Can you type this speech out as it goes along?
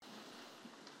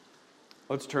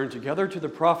Let's turn together to the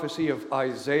prophecy of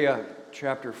Isaiah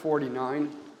chapter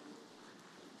 49.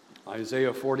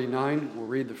 Isaiah 49, we'll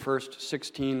read the first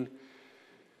 16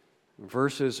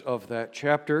 verses of that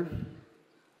chapter.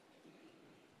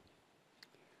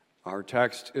 Our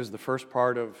text is the first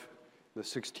part of the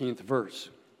 16th verse.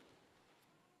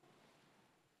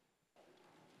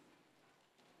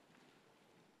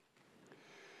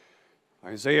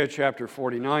 Isaiah chapter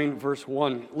 49, verse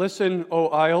 1. Listen, O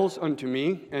isles, unto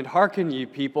me, and hearken, ye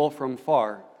people from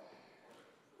far.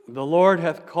 The Lord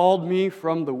hath called me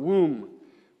from the womb.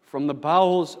 From the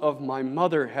bowels of my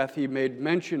mother hath he made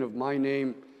mention of my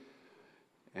name.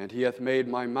 And he hath made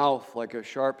my mouth like a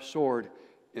sharp sword.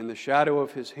 In the shadow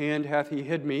of his hand hath he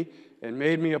hid me, and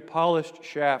made me a polished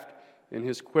shaft. In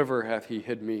his quiver hath he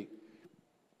hid me,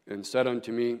 and said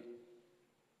unto me,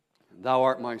 Thou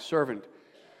art my servant,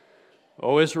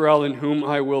 O Israel, in whom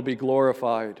I will be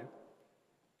glorified.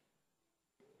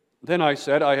 Then I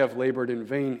said, I have labored in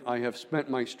vain. I have spent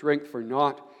my strength for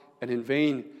naught, and in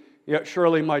vain. Yet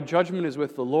surely my judgment is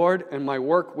with the Lord, and my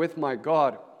work with my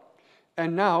God.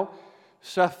 And now,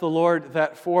 saith the Lord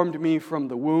that formed me from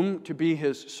the womb to be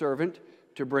his servant,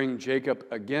 to bring Jacob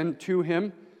again to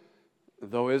him.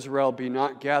 Though Israel be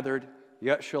not gathered,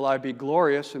 yet shall I be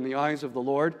glorious in the eyes of the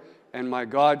Lord, and my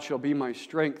God shall be my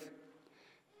strength.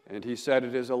 And he said,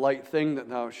 It is a light thing that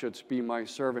thou shouldst be my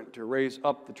servant, to raise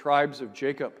up the tribes of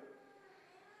Jacob,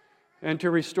 and to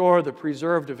restore the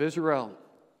preserved of Israel.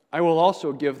 I will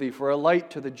also give thee for a light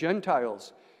to the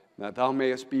Gentiles, that thou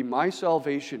mayest be my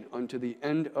salvation unto the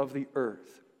end of the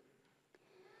earth.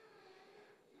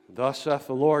 Thus saith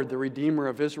the Lord, the Redeemer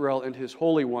of Israel and his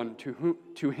Holy One,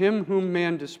 to him whom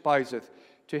man despiseth,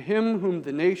 to him whom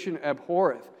the nation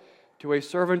abhorreth, to a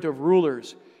servant of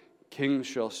rulers, kings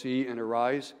shall see and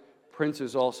arise,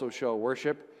 princes also shall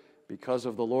worship, because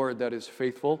of the Lord that is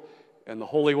faithful, and the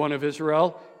Holy One of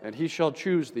Israel, and he shall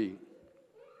choose thee.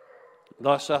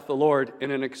 Thus saith the Lord, In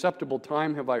an acceptable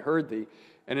time have I heard thee,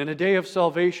 and in a day of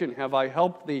salvation have I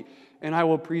helped thee, and I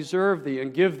will preserve thee,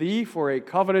 and give thee for a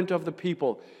covenant of the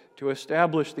people, to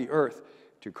establish the earth,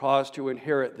 to cause to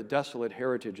inherit the desolate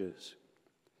heritages.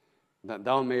 That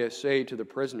thou mayest say to the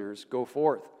prisoners, Go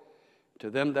forth. To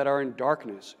them that are in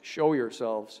darkness, show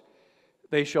yourselves.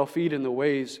 They shall feed in the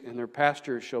ways, and their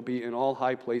pastures shall be in all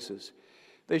high places.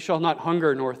 They shall not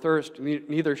hunger nor thirst,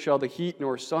 neither shall the heat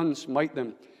nor sun smite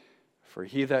them. For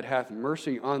he that hath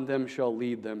mercy on them shall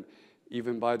lead them,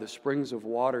 even by the springs of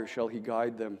water shall he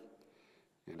guide them.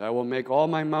 And I will make all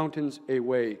my mountains a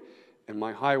way, and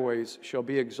my highways shall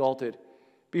be exalted.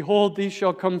 Behold, these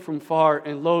shall come from far,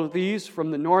 and lo, these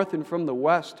from the north and from the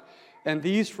west, and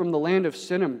these from the land of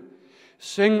Sinim.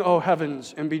 Sing, O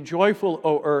heavens, and be joyful,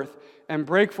 O earth, and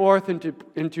break forth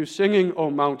into singing,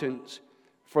 O mountains.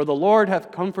 For the Lord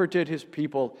hath comforted his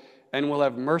people, and will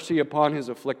have mercy upon his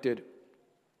afflicted.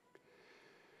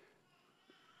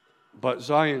 But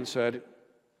Zion said,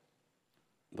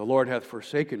 The Lord hath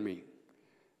forsaken me,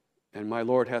 and my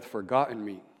Lord hath forgotten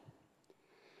me.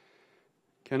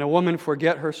 Can a woman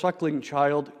forget her suckling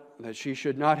child, that she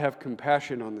should not have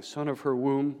compassion on the son of her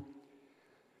womb?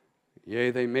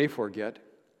 Yea, they may forget,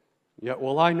 yet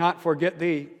will I not forget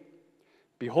thee.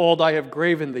 Behold, I have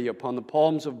graven thee upon the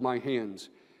palms of my hands.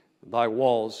 Thy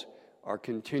walls are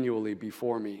continually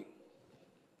before me.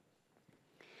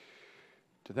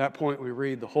 To that point, we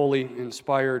read the holy,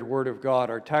 inspired Word of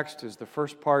God. Our text is the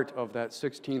first part of that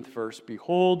 16th verse.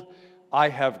 Behold, I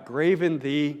have graven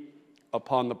thee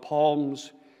upon the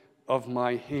palms of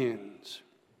my hands.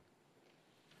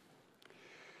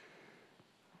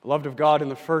 Beloved of God, in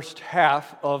the first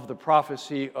half of the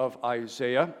prophecy of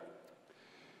Isaiah,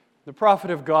 the prophet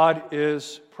of God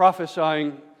is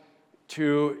prophesying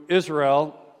to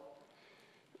Israel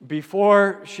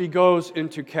before she goes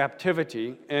into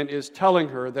captivity, and is telling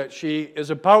her that she is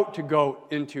about to go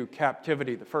into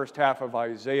captivity. The first half of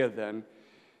Isaiah, then,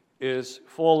 is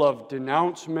full of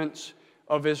denouncements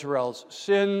of Israel's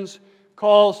sins,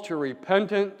 calls to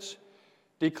repentance,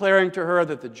 declaring to her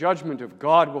that the judgment of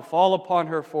God will fall upon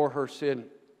her for her sin.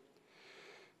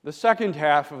 The second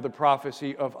half of the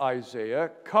prophecy of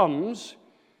Isaiah comes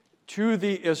to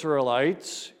the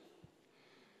Israelites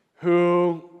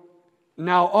who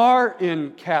now are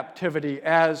in captivity,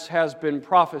 as has been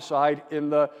prophesied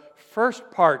in the first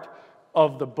part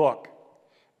of the book.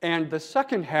 And the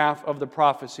second half of the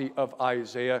prophecy of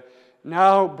Isaiah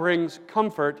now brings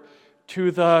comfort to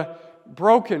the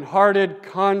broken-hearted,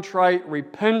 contrite,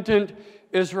 repentant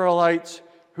Israelites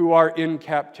who are in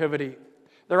captivity.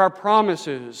 There are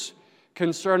promises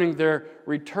concerning their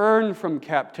return from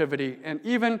captivity, and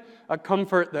even a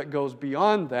comfort that goes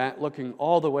beyond that, looking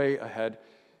all the way ahead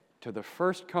to the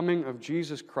first coming of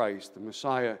Jesus Christ, the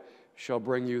Messiah, shall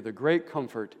bring you the great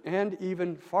comfort, and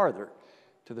even farther,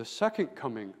 to the second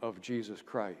coming of Jesus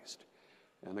Christ,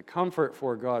 and the comfort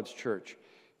for God's church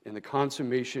in the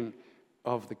consummation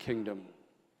of the kingdom.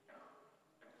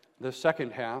 The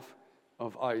second half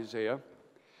of Isaiah,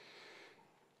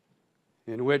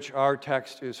 in which our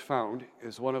text is found,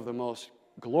 is one of the most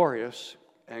glorious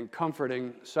and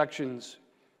comforting sections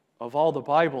of all the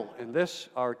Bible. And this,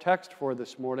 our text for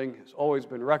this morning, has always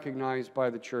been recognized by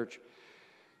the church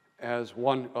as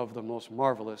one of the most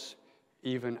marvelous,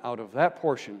 even out of that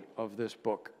portion of this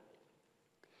book.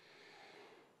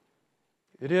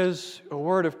 It is a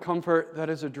word of comfort that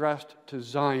is addressed to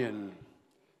Zion,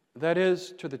 that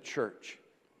is, to the church.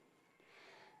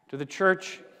 To the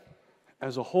church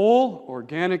as a whole,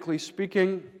 organically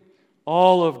speaking,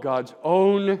 all of God's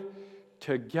own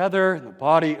together in the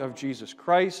body of Jesus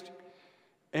Christ.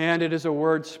 And it is a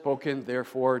word spoken,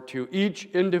 therefore, to each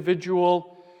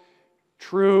individual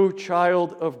true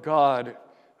child of God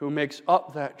who makes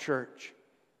up that church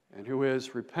and who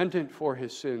is repentant for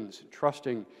his sins,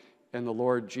 trusting in the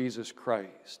Lord Jesus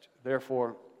Christ.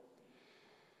 Therefore,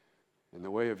 in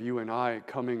the way of you and I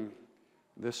coming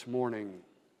this morning,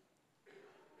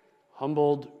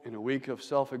 humbled in a week of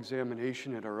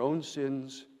self-examination at our own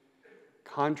sins,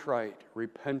 contrite,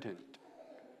 repentant,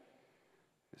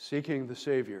 seeking the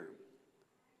Savior,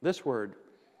 this word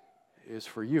is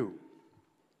for you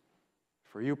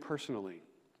personally.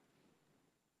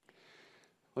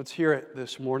 Let's hear it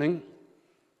this morning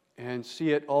and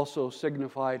see it also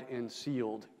signified and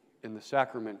sealed in the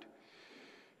sacrament.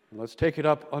 And let's take it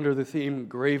up under the theme,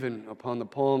 Graven upon the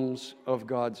palms of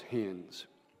God's hands.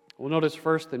 We'll notice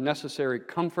first the necessary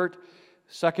comfort,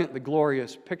 second, the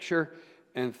glorious picture,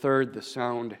 and third, the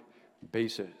sound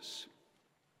basis.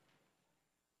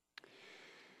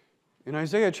 In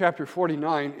Isaiah chapter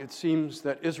 49, it seems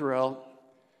that Israel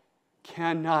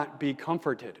cannot be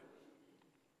comforted.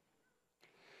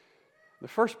 The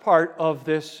first part of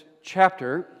this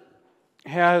chapter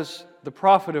has the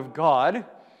prophet of God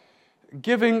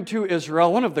giving to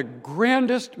Israel one of the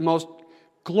grandest, most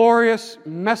glorious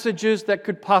messages that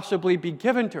could possibly be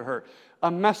given to her.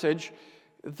 A message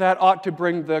that ought to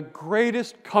bring the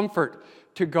greatest comfort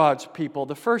to God's people.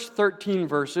 The first 13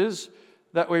 verses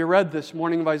that we read this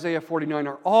morning of Isaiah 49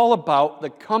 are all about the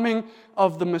coming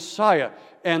of the Messiah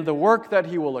and the work that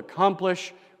he will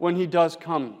accomplish when he does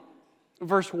come.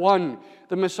 Verse 1,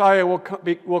 the Messiah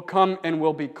will come and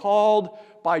will be called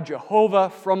by Jehovah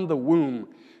from the womb.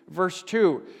 Verse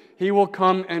 2, he will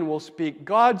come and will speak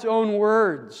God's own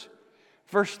words.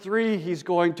 Verse 3, he's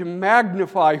going to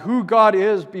magnify who God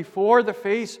is before the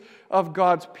face of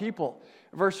God's people.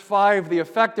 Verse 5, the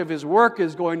effect of his work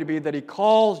is going to be that he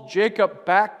calls Jacob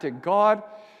back to God.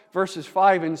 Verses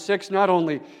 5 and 6, not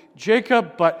only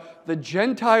Jacob, but the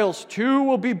Gentiles too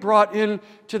will be brought in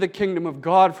to the kingdom of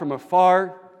God from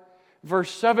afar.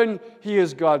 Verse 7, he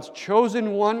is God's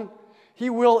chosen one. He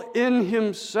will in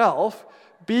himself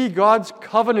be God's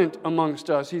covenant amongst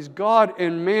us. He's God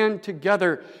and man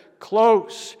together,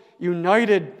 close,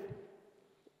 united.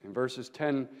 And verses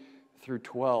 10 through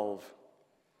 12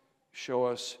 show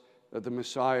us that the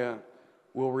Messiah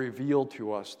will reveal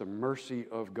to us the mercy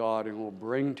of God and will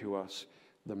bring to us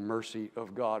the mercy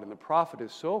of God. And the prophet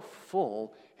is so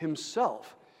full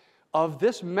himself of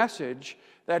this message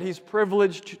that he's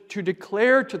privileged to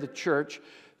declare to the church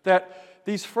that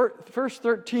these first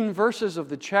 13 verses of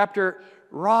the chapter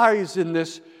rise in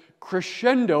this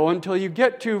crescendo until you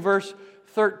get to verse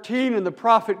 13 and the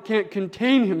prophet can't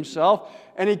contain himself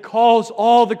and he calls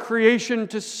all the creation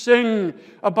to sing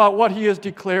about what he is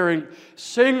declaring.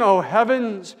 Sing, O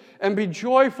heavens, and be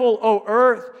joyful, O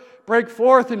earth. Break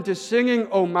forth into singing,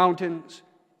 O mountains.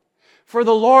 For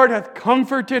the Lord hath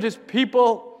comforted his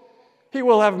people. He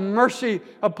will have mercy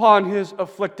upon his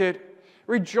afflicted.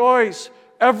 Rejoice,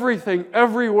 everything,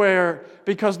 everywhere,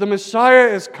 because the Messiah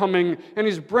is coming and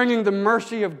he's bringing the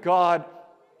mercy of God.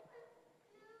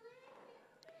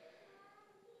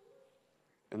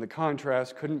 And the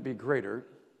contrast couldn't be greater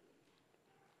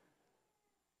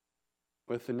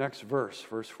with the next verse,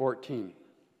 verse 14.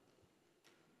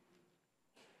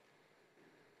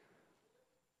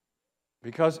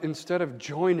 Because instead of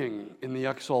joining in the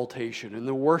exaltation and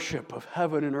the worship of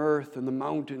heaven and earth and the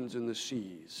mountains and the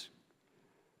seas,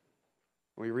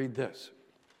 we read this.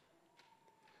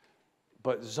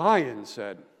 But Zion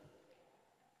said,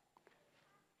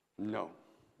 no.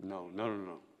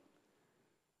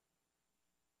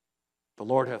 The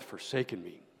Lord hath forsaken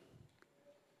me.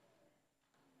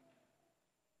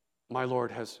 My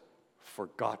Lord has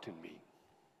forgotten me.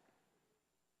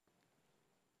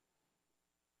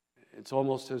 It's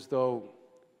almost as though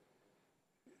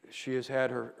she has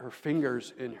had her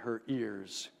fingers in her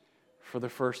ears for the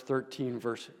first 13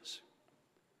 verses.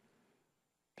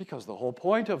 Because the whole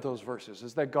point of those verses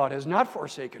is that God has not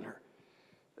forsaken her,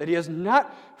 that He has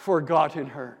not forgotten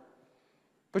her.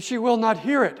 But she will not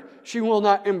hear it. She will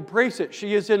not embrace it.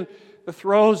 She is in the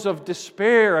throes of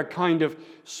despair, a kind of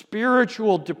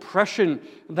spiritual depression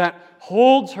that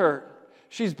holds her.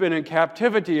 She's been in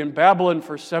captivity in Babylon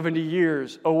for 70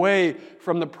 years, away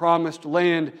from the promised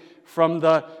land, from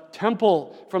the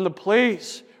temple, from the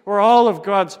place where all of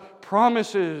God's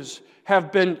promises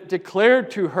have been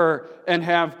declared to her and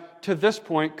have, to this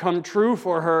point, come true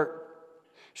for her.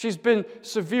 She's been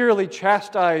severely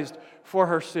chastised for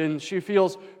her sins. She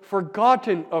feels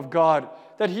forgotten of God,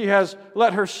 that He has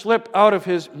let her slip out of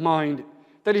His mind,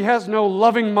 that He has no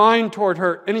loving mind toward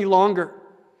her any longer.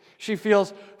 She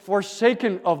feels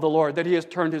forsaken of the Lord, that He has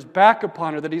turned His back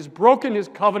upon her, that He's broken His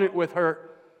covenant with her,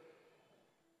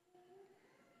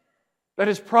 that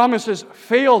His promises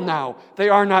fail now. They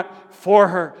are not for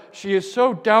her. She is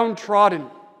so downtrodden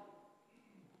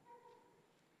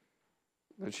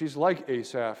that she's like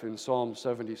Asaph in Psalm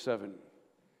 77,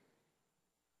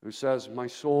 who says, "My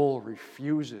soul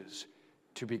refuses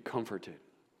to be comforted."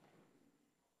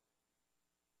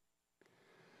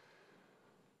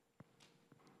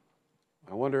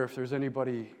 I wonder if there's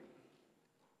anybody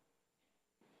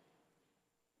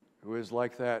who is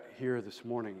like that here this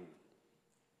morning,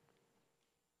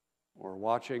 or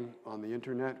watching on the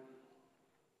internet.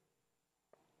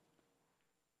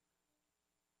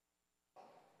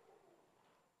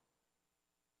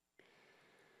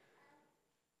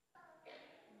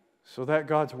 So that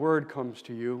God's word comes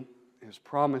to you, His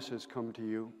promises come to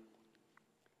you,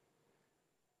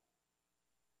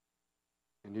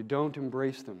 and you don't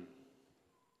embrace them.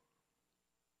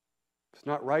 It's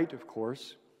not right, of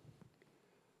course,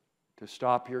 to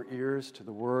stop your ears to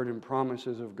the word and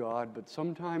promises of God, but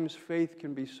sometimes faith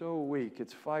can be so weak,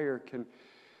 its fire can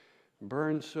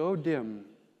burn so dim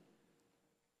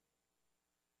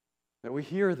that we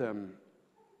hear them,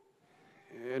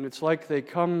 and it's like they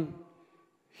come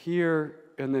here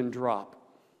and then drop.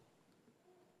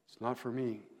 It's not for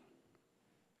me.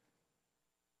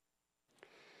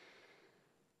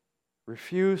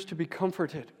 Refuse to be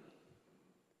comforted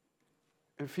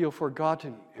and feel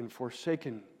forgotten and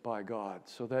forsaken by God,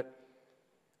 so that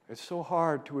it's so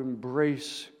hard to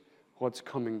embrace what's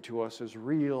coming to us as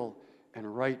real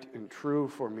and right and true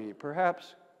for me.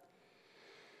 Perhaps,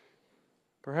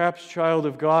 child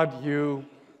of God, you,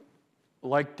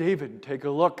 like David, take a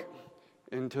look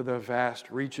into the vast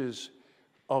reaches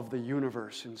of the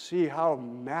universe and see how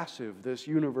massive this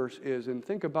universe is, and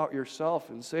think about yourself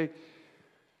and say,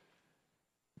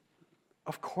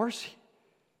 of course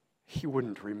He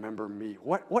wouldn't remember me.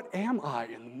 What am I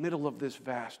in the middle of this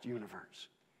vast universe?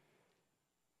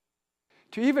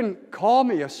 To even call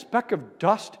me a speck of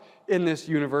dust in this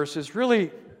universe is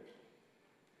really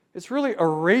a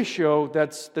ratio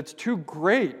that's too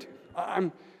great.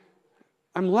 I'm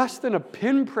less than a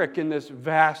pinprick in this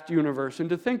vast universe, and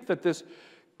to think that this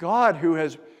God who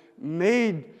has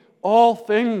made all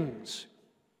things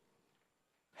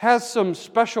has some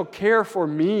special care for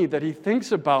me, that He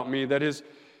thinks about me, that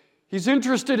He's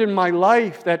interested in my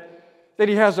life, that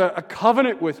He has a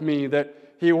covenant with me, that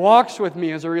He walks with me,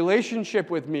 has a relationship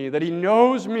with me, that He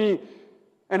knows me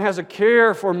and has a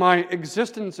care for my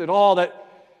existence at all, that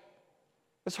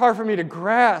it's hard for me to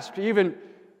grasp, to even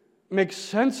make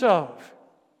sense of.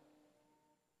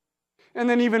 And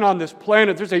then even on this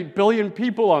planet, there's 8 billion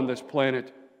people on this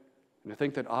planet. And to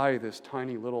think that I, this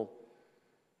tiny little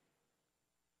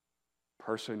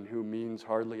person who means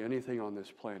hardly anything on this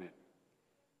planet,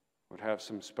 would have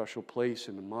some special place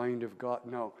in the mind of God.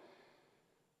 No.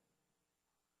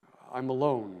 I'm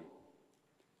alone.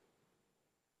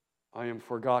 I am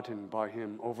forgotten by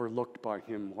Him, overlooked by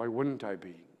Him. Why wouldn't I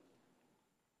be?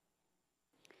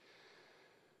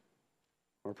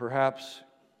 Or perhaps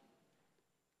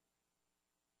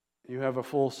you have a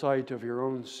full sight of your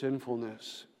own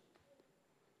sinfulness.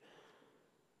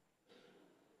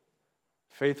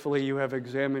 Faithfully, you have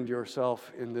examined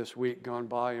yourself in this week gone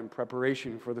by in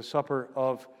preparation for the supper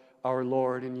of our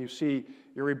Lord, and you see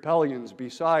your rebellions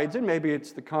besides, and maybe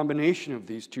it's the combination of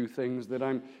these two things, that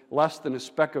I'm less than a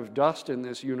speck of dust in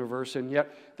this universe, and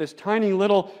yet this tiny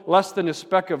little less than a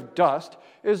speck of dust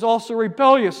is also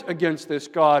rebellious against this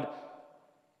God.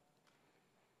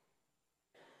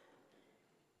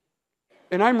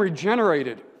 And I'm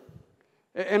regenerated,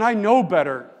 and I know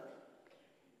better,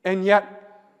 and yet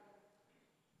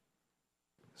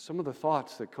some of the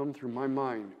thoughts that come through my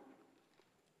mind,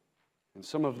 and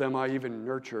some of them I even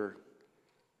nurture,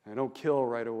 I don't kill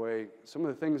right away. Some of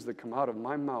the things that come out of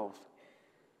my mouth.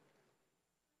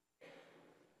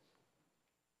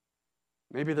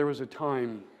 Maybe there was a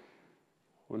time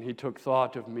when he took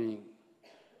thought of me,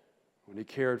 when he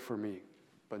cared for me,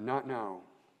 but not now.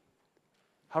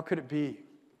 How could it be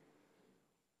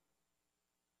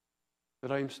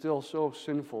that I am still so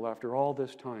sinful after all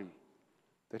this time,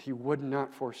 that he would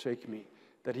not forsake me,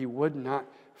 that he would not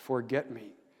forget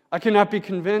me? I cannot be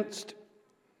convinced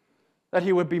that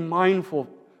he would be mindful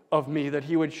of me, that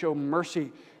he would show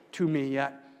mercy to me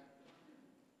yet.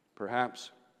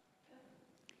 Perhaps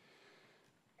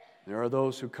there are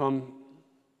those who come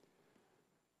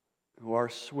who are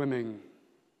swimming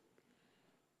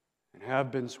and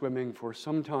have been swimming for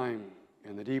some time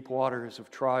in the deep waters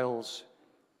of trials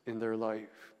in their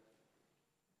life.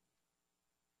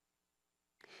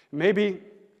 Maybe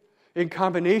in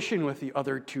combination with the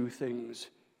other two things.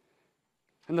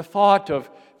 And the thought of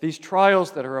these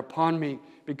trials that are upon me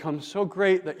becomes so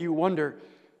great that you wonder,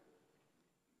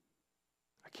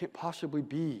 I can't possibly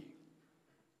be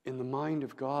in the mind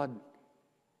of God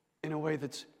in a way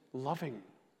that's loving.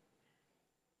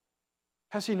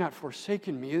 Has he not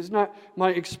forsaken me? Is not my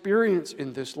experience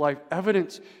in this life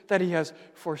evidence that he has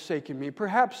forsaken me?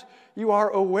 Perhaps you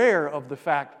are aware of the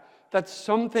fact that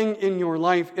something in your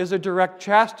life is a direct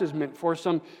chastisement for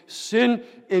some sin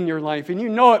in your life, and you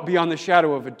know it beyond the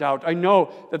shadow of a doubt. I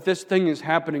know that this thing is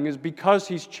happening is because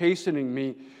he's chastening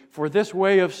me for this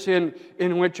way of sin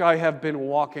in which I have been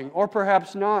walking. Or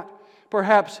perhaps not.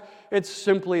 Perhaps it's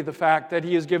simply the fact that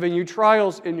he is giving you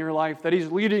trials in your life, that he's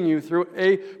leading you through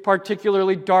a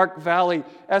particularly dark valley,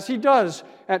 as he does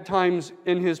at times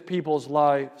in his people's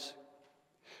lives.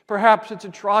 Perhaps it's a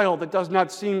trial that does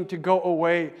not seem to go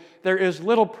away. There is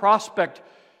little prospect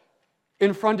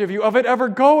in front of you of it ever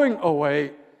going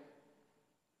away.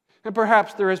 And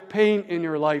perhaps there is pain in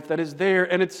your life that is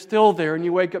there and it's still there, and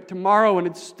you wake up tomorrow and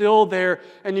it's still there,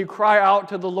 and you cry out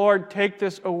to the Lord, take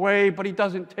this away, but he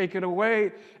doesn't take it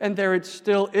away, and there it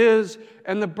still is,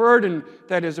 and the burden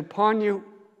that is upon you.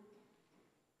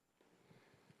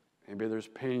 Maybe there's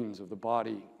pains of the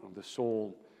body, of the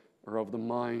soul, or of the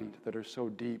mind that are so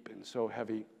deep and so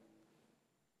heavy.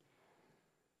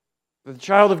 The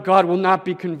child of God will not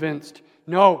be convinced.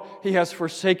 No, he has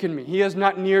forsaken me. He is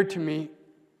not near to me.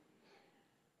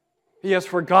 He has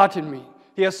forgotten me.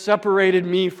 He has separated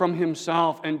me from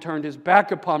himself and turned his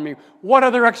back upon me. What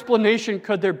other explanation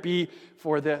could there be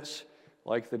for this?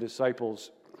 Like the disciples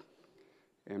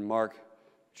in Mark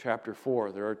chapter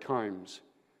 4, there are times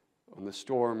when the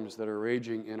storms that are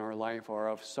raging in our life are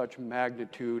of such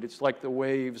magnitude. It's like the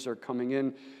waves are coming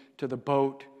in to the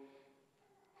boat,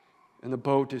 and the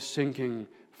boat is sinking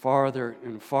farther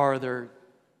and farther.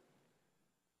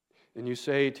 And you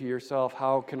say to yourself,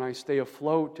 how can I stay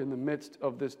afloat in the midst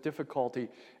of this difficulty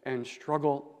and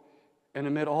struggle? And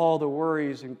amid all the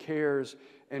worries and cares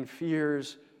and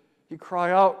fears, you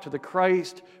cry out to the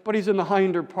Christ, but he's in the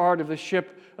hinder part of the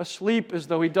ship, asleep as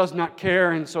though he does not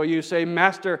care. And so you say,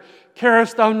 Master,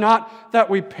 carest thou not that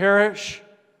we perish?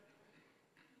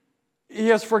 He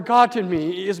has forgotten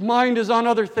me. His mind is on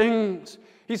other things.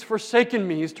 He's forsaken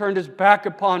me. He's turned his back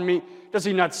upon me. Does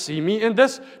he not see me in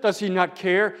this? Does he not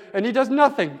care? And he does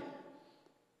nothing.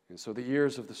 And so the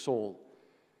ears of the soul,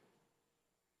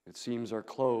 it seems, are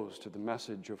closed to the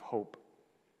message of hope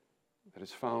that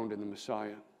is found in the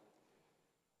Messiah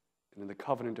and in the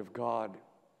covenant of God.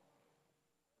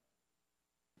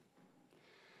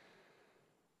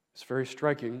 It's very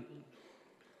striking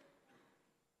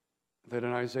that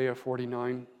in Isaiah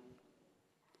 49,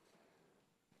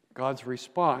 God's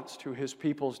response to his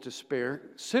people's despair,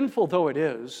 sinful though it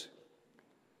is,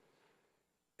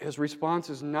 his response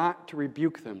is not to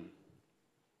rebuke them.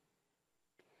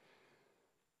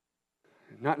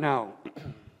 Not now.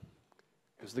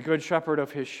 As the good shepherd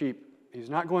of his sheep, he's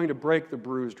not going to break the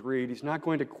bruised reed. He's not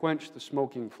going to quench the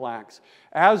smoking flax.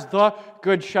 As the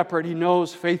good shepherd, he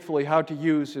knows faithfully how to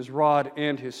use his rod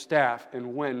and his staff,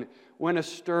 and when a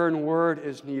stern word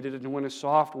is needed and when a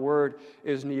soft word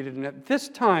is needed. And at this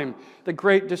time, the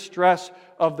great distress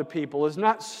of the people is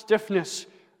not stiffness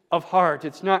of heart.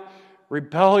 It's not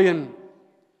rebellion.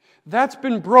 That's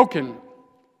been broken.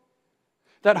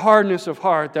 That hardness of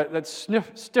heart, that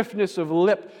stiffness of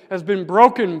lip has been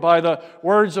broken by the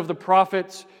words of the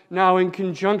prophets, now in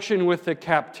conjunction with the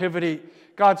captivity.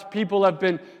 God's people have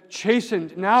been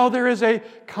chastened. Now there is a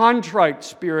contrite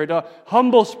spirit, a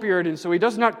humble spirit, and so he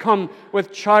does not come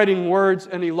with chiding words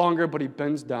any longer, but he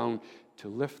bends down to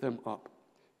lift them up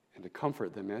and to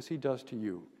comfort them, as he does to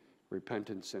you,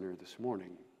 repentant sinner, this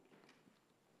morning,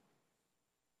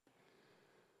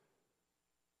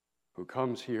 who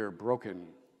comes here broken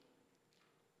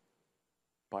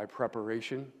by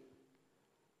preparation,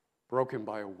 broken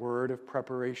by a word of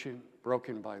preparation,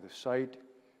 broken by the sight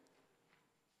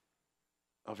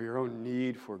of your own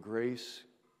need for grace,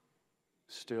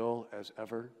 still as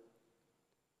ever,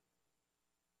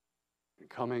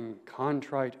 becoming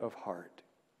contrite of heart.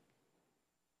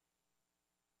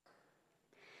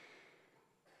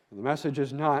 The message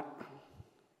is not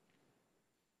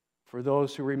for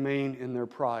those who remain in their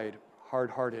pride,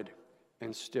 hard-hearted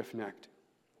and stiff-necked,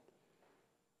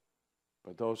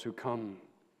 but those who come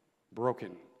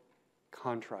broken,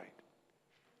 contrite.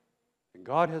 And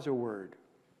God has a word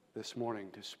this morning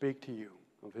to speak to you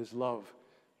of His love,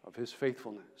 of His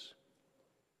faithfulness.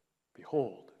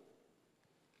 Behold,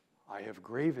 I have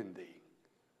graven thee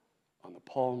on the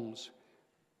palms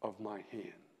of my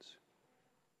hands.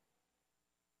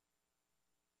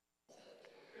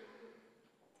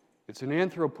 It's an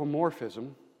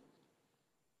anthropomorphism,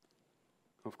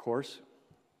 of course.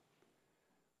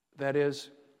 That is,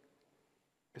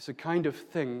 it's a kind of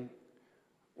thing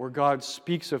where God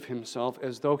speaks of Himself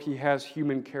as though He has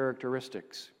human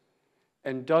characteristics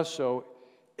and does so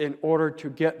in order to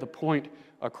get the point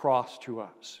across to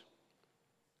us.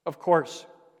 Of course,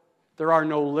 there are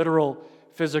no literal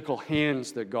physical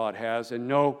hands that God has and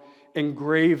no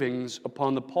engravings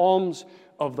upon the palms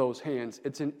of those hands.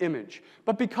 It's an image.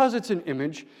 But because it's an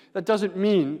image, that doesn't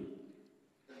mean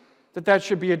that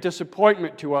should be a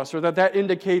disappointment to us, or that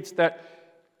indicates that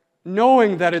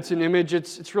knowing that it's an image,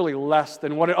 it's really less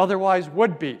than what it otherwise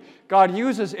would be. God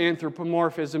uses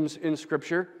anthropomorphisms in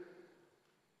Scripture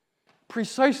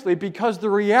precisely because the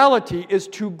reality is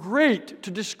too great to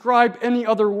describe any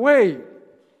other way.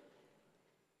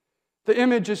 The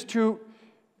image is to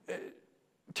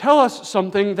tell us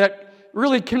something that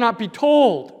really cannot be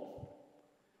told.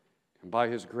 And by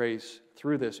His grace,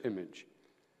 through this image,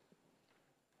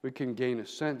 we can gain a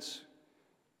sense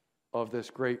of this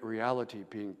great reality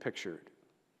being pictured.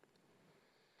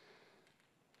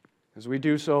 As we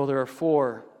do so, there are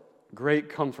 4 great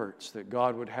comforts that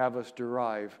God would have us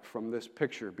derive from this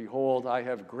picture. Behold, I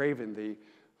have graven thee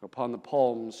upon the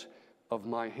palms of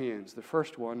my hands. The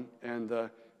first one, and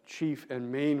the chief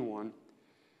and main one,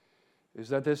 is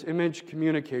that this image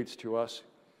communicates to us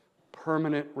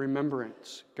permanent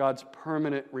remembrance, God's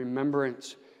permanent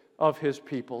remembrance of His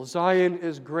people. Zion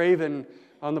is graven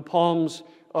on the palms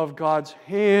of God's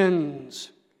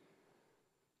hands.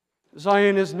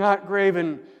 Zion is not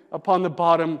graven upon the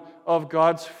bottom of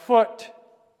God's foot,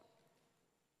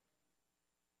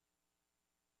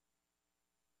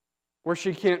 where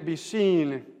she can't be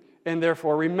seen and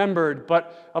therefore remembered,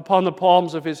 but upon the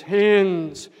palms of His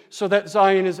hands, so that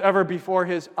Zion is ever before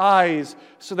His eyes,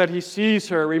 so that He sees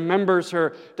her, remembers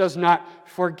her, does not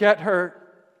forget her.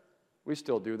 We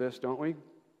still do this, don't we?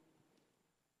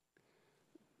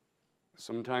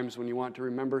 Sometimes when you want to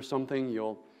remember something,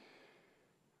 you'll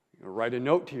write a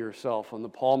note to yourself on the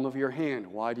palm of your hand.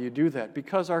 Why do you do that?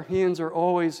 Because our hands are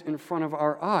always in front of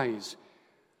our eyes.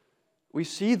 We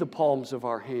see the palms of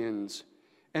our hands,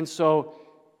 and so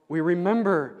we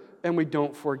remember and we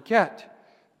don't forget.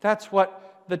 That's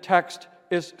what the text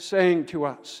is saying to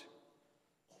us.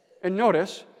 And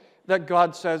notice that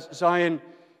God says Zion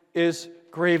is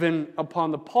graven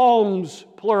upon the palms,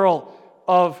 plural,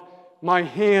 of my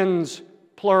hands,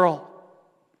 plural.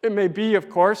 It may be, of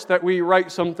course, that we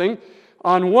write something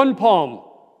on one palm,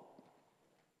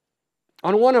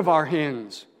 on one of our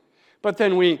hands, but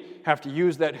then we have to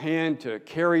use that hand to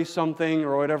carry something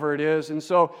or whatever it is. And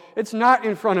so it's not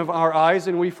in front of our eyes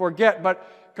and we forget.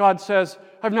 But God says,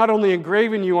 I've not only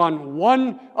engraven you on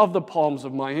one of the palms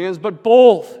of my hands, but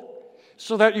both,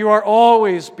 so that you are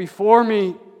always before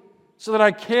me, so that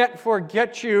I can't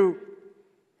forget you,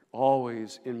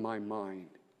 always in my mind.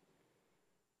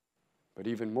 But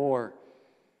even more,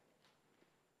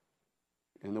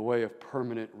 in the way of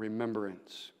permanent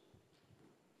remembrance.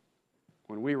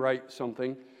 When we write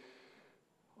something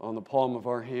on the palm of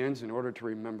our hands, in order to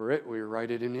remember it, we write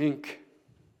it in ink.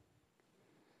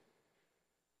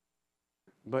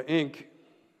 But ink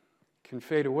can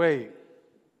fade away.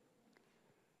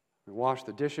 We wash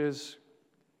the dishes,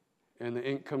 and the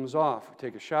ink comes off. We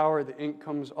take a shower, the ink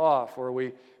comes off. Or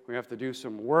we have to do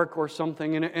some work or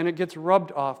something, and it gets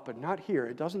rubbed off. But not here.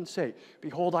 It doesn't say,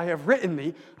 behold, I have written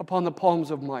thee upon the palms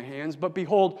of my hands. But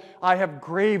behold, I have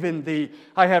graven thee.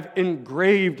 I have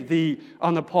engraved thee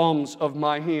on the palms of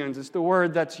my hands. It's the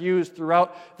word that's used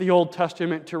throughout the Old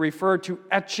Testament to refer to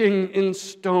etching in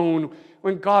stone.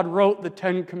 When God wrote the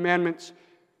 10 Commandments,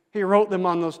 He wrote them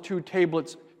on those 2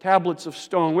 tablets of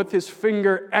stone, with His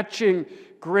finger etching,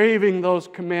 graving those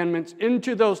commandments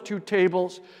into those 2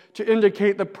 tables to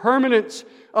indicate the permanence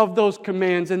of those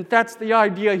commands. And that's the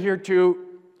idea here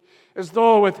too. As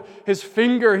though with his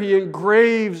finger he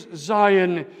engraves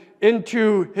Zion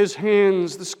into his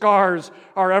hands. The scars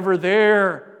are ever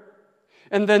there.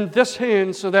 And then this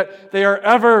hand, so that they are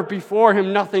ever before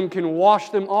him, nothing can wash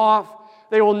them off.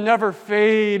 They will never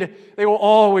fade. They will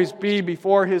always be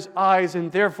before his eyes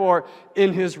and therefore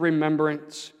in his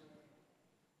remembrance.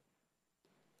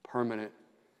 Permanent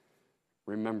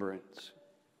remembrance.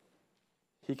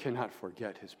 He cannot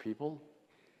forget his people.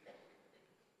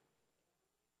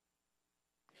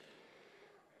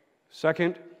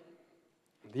 Second,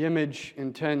 the image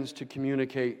intends to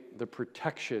communicate the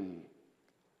protection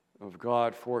of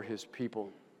God for his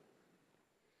people.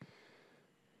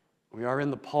 We are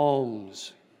in the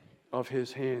palms of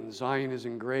his hands. Zion is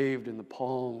engraved in the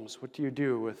palms. What do you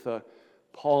do with the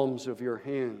palms of your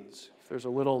hands? If there's a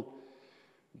little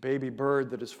baby bird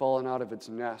that has fallen out of its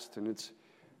nest and its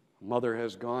mother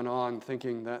has gone on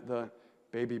thinking that the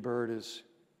baby bird is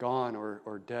gone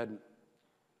or dead,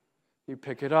 you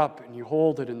pick it up and you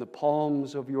hold it in the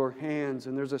palms of your hands,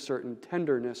 and there's a certain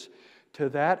tenderness to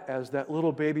that as that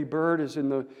little baby bird is in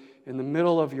the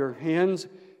middle of your hands.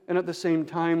 And at the same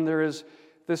time, there is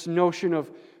this notion of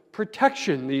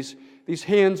protection. These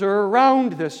hands are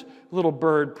around this little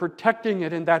bird, protecting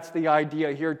it. And that's the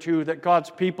idea here, too, that God's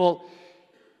people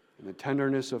and the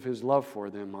tenderness of his love for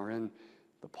them are in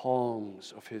the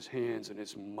palms of his hands, and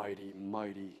his mighty,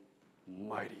 mighty,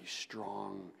 mighty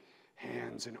strong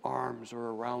hands and arms are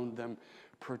around them,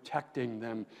 protecting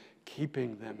them,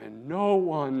 keeping them, and no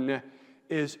one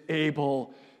is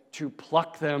able to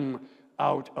pluck them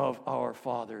out of our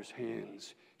Father's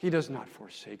hands. He does not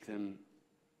forsake them.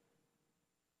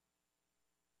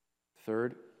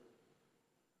 Third,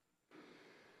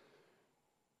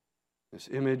 this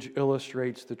image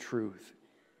illustrates the truth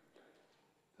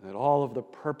that all of the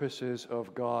purposes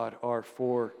of God are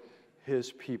for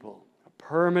his people. A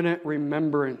permanent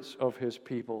remembrance of his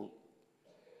people.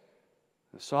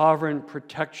 The sovereign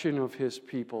protection of his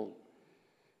people.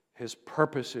 His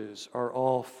purposes are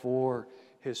all for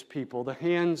his people. The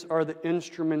hands are the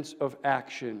instruments of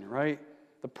action, right?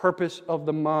 The purpose of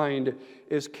the mind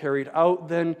is carried out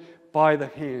then by the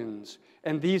hands.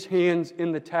 And these hands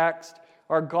in the text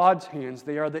are God's hands.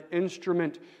 They are the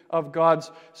instrument of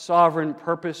God's sovereign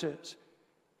purposes.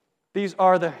 These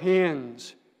are the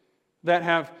hands that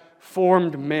have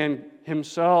formed man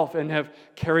himself and have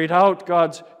carried out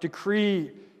God's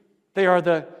decree. They are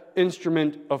the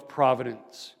instrument of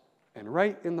providence. And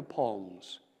right in the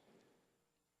palms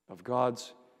of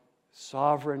God's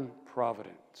sovereign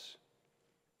providence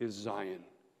is Zion.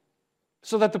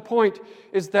 So that the point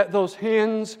is that those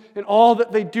hands and all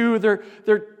that they do, they're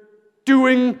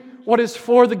doing what is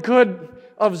for the good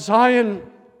of Zion.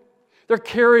 They're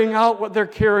carrying out what they're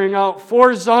carrying out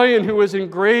for Zion, who is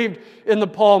engraved in the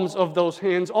palms of those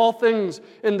hands. All things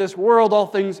in this world, all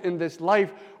things in this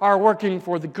life are working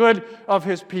for the good of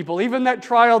his people. Even that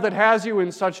trial that has you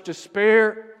in such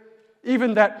despair,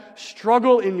 even that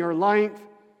struggle in your life,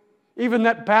 even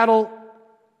that battle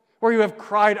where you have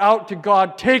cried out to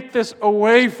God, take this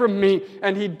away from me,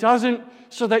 and he doesn't,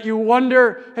 so that you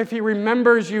wonder if he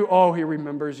remembers you. Oh, he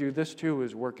remembers you. This too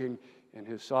is working in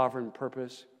his sovereign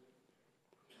purpose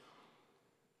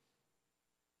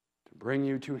to bring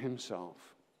you to himself.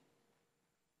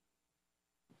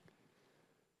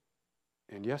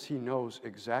 And yes, he knows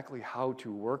exactly how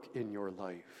to work in your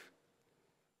life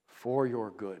for your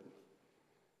good,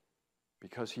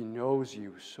 because he knows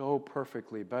you so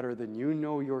perfectly, better than you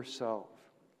know yourself.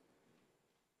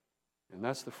 And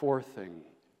that's the fourth thing.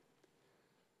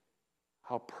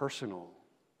 How personal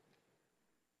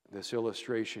this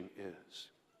illustration is.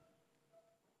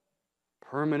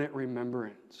 Permanent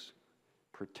remembrance,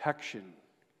 protection.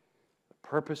 The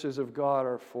purposes of God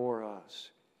are for us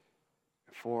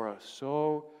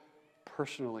so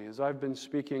personally. As I've been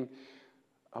speaking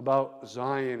about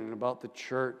Zion and about the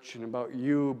church and about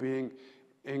you being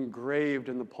engraved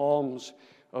in the palms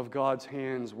of God's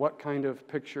hands, what kind of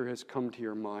picture has come to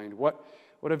your mind? What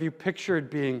have you pictured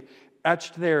being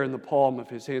etched there in the palm of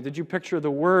his hand? Did you picture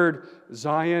the word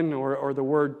Zion or the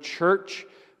word church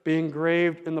being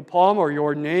engraved in the palm, or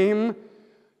your name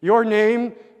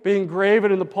being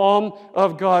graven in the palm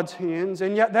of God's hands?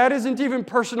 And yet that isn't even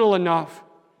personal enough.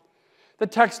 The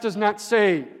text does not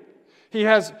say he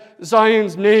has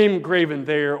Zion's name graven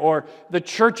there, or the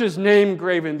church's name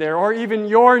graven there, or even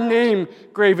your name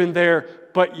graven there,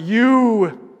 but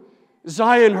you,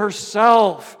 Zion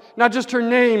herself, not just her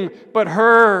name, but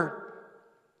her,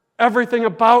 everything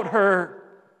about her,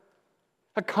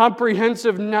 a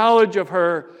comprehensive knowledge of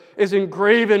her is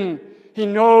engraven. He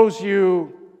knows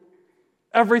you.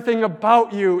 Everything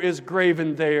about you is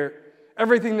graven there.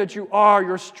 Everything that you are,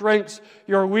 your strengths,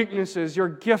 your weaknesses, your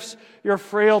gifts, your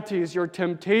frailties, your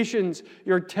temptations,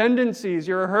 your tendencies,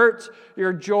 your hurts,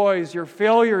 your joys, your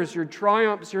failures, your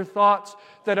triumphs, your thoughts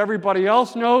that everybody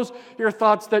else knows, your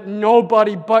thoughts that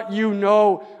nobody but you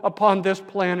know upon this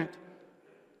planet.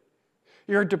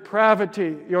 Your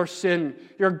depravity, your sin,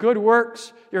 your good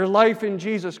works, your life in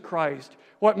Jesus Christ,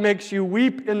 what makes you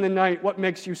weep in the night, what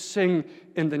makes you sing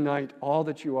in the night, all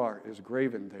that you are is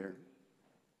graven there.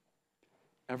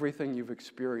 Everything you've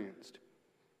experienced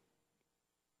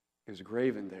is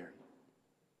graven there.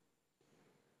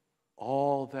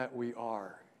 All that we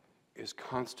are is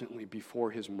constantly before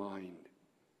His mind,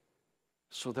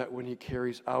 so that when He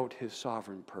carries out His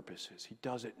sovereign purposes, He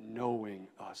does it knowing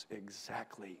us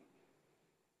exactly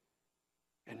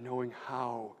and knowing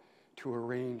how to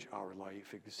arrange our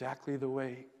life exactly the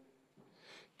way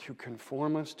to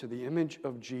conform us to the image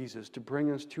of Jesus, to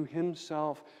bring us to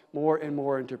Himself more and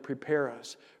more, and to prepare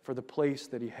us for the place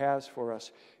that He has for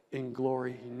us in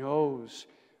glory. He knows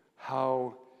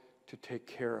how to take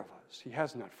care of us. He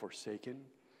has not forsaken.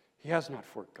 He has not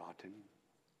forgotten.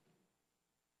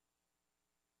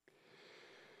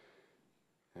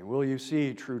 And will you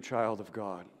see, true child of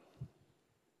God,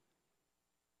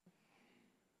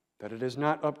 that it is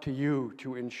not up to you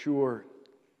to ensure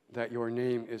that your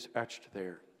name is etched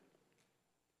there.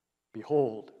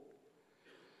 Behold,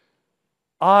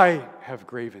 I have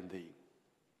graven thee.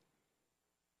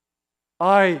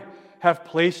 I have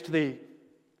placed thee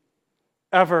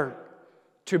ever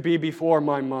to be before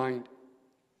my mind.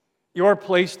 Your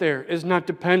place there is not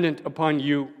dependent upon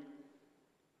you.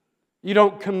 You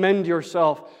don't commend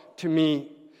yourself to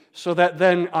me so that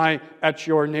then I etch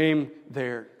your name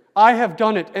there. I have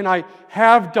done it, and I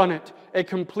have done it, a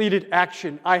completed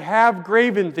action. I have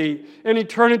graven thee in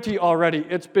eternity already.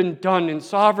 It's been done in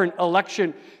sovereign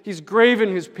election. He's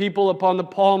graven His people upon the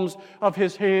palms of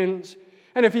His hands.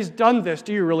 And if He's done this,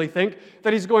 do you really think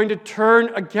that He's going to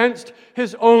turn against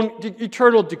His own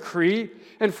eternal decree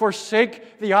and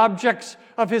forsake the objects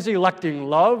of His electing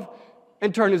love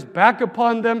and turn His back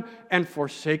upon them and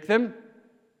forsake them?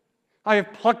 I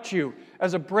have plucked you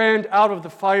as a brand out of the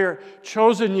fire,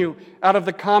 chosen you out of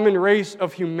the common race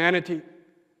of humanity.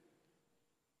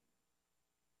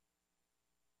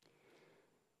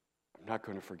 I'm not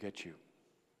going to forget you.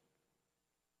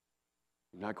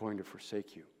 I'm not going to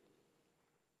forsake you.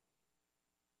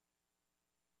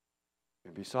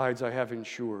 And besides, I have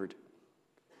ensured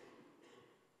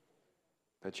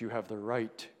that you have the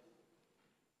right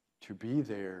to be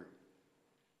there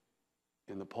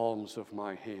in the palms of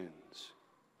my hands.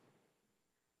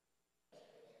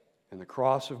 And the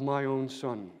cross of my own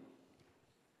Son,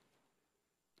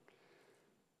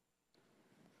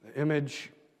 the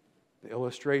image, the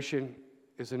illustration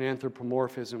is an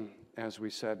anthropomorphism, as we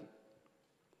said.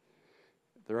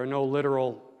 There are no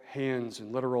literal hands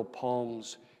and literal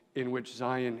palms in which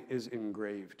Zion is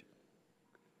engraved.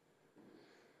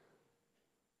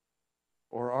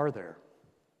 Or are there?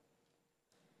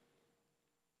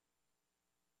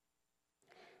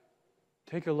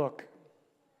 Take a look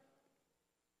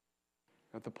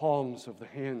at the palms of the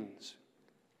hands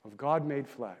of God made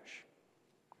flesh.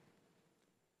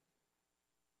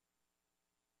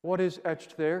 What is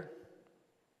etched there?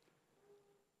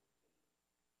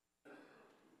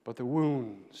 But the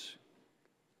wounds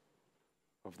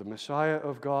of the Messiah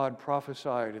of God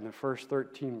prophesied in the first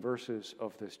 13 verses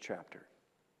of this chapter.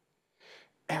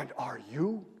 And are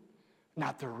you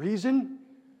not the reason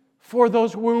for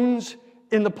those wounds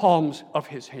in the palms of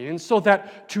His hands? So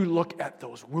that to look at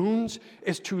those wounds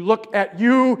is to look at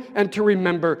you and to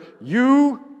remember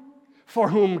you for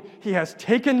whom He has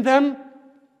taken them,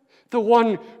 the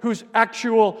one whose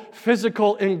actual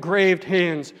physical engraved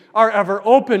hands are ever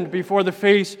opened before the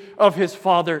face of His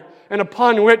Father, and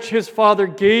upon which His Father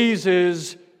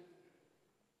gazes,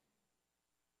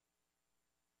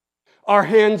 are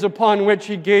hands upon which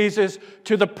He gazes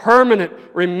to the permanent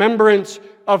remembrance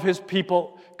of His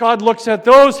people. God looks at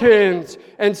those hands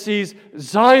and sees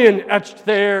Zion etched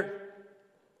there.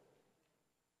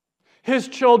 His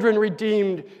children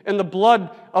redeemed in the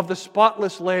blood of the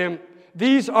spotless Lamb.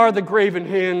 These are the graven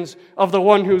hands of the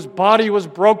one whose body was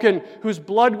broken, whose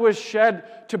blood was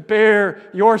shed to bear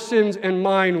your sins and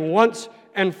mine once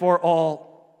and for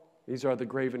all. These are the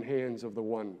graven hands of the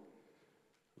one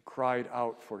who cried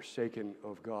out, forsaken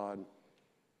of God,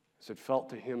 as it felt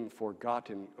to him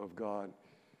forgotten of God,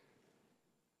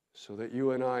 so that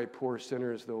you and I, poor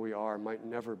sinners though we are, might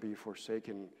never be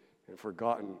forsaken and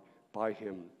forgotten by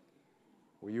Him.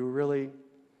 Will you really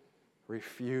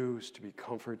refuse to be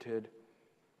comforted,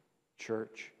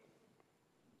 church?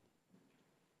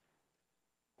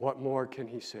 What more can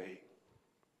He say?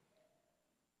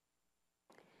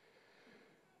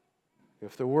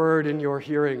 If the word in your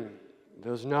hearing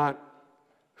does not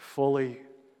fully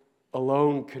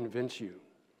alone convince you,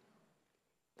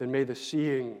 then may the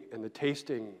seeing and the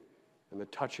tasting and the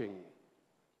touching,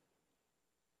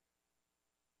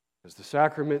 as the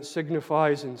sacrament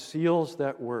signifies and seals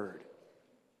that word,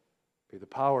 be the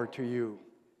power to you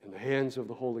in the hands of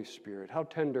the Holy Spirit. How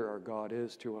tender our God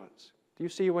is to us. Do you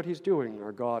see what he's doing,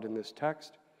 our God, in this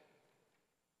text?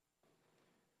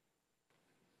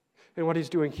 And what he's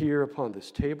doing here upon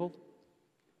this table?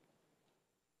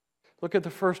 Look at the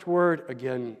first word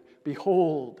again.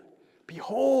 Behold,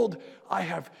 behold, I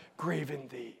have graven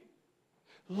thee.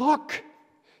 Look,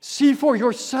 see for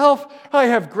yourself, I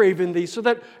have graven thee. So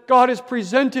that God is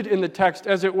presented in the text,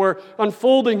 as it were,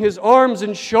 unfolding his arms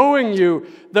and showing you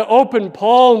the open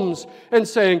palms and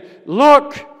saying,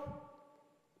 look,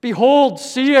 behold,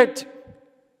 see it.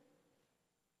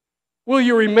 Will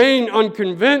you remain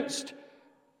unconvinced?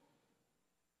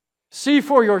 See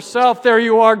for yourself, there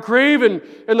you are, graven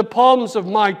in the palms of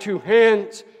my two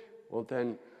hands. Well,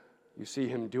 then you see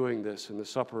him doing this in the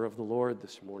supper of the Lord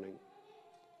this morning.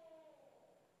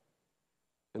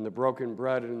 In the broken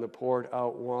bread and in the poured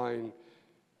out wine,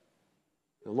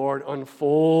 the Lord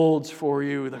unfolds for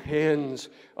you the hands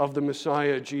of the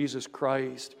Messiah, Jesus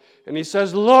Christ. And he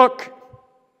says, look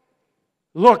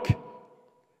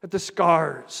at the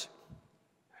scars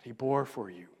that he bore for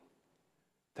you.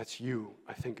 That's you.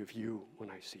 I think of you when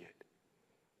I see it.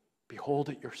 Behold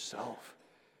it yourself.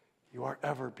 You are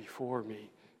ever before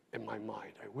me in my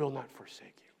mind. I will not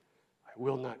forsake you. I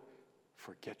will not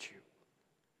forget you.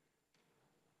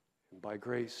 And by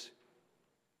grace,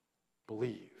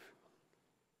 believe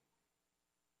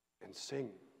and sing.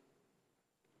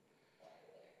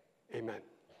 Amen.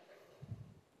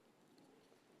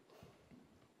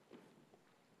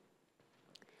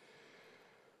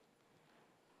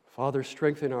 Father,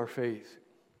 strengthen our faith.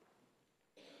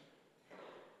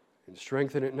 And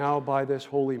strengthen it now by this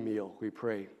holy meal, we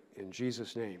pray. In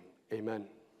Jesus' name, amen.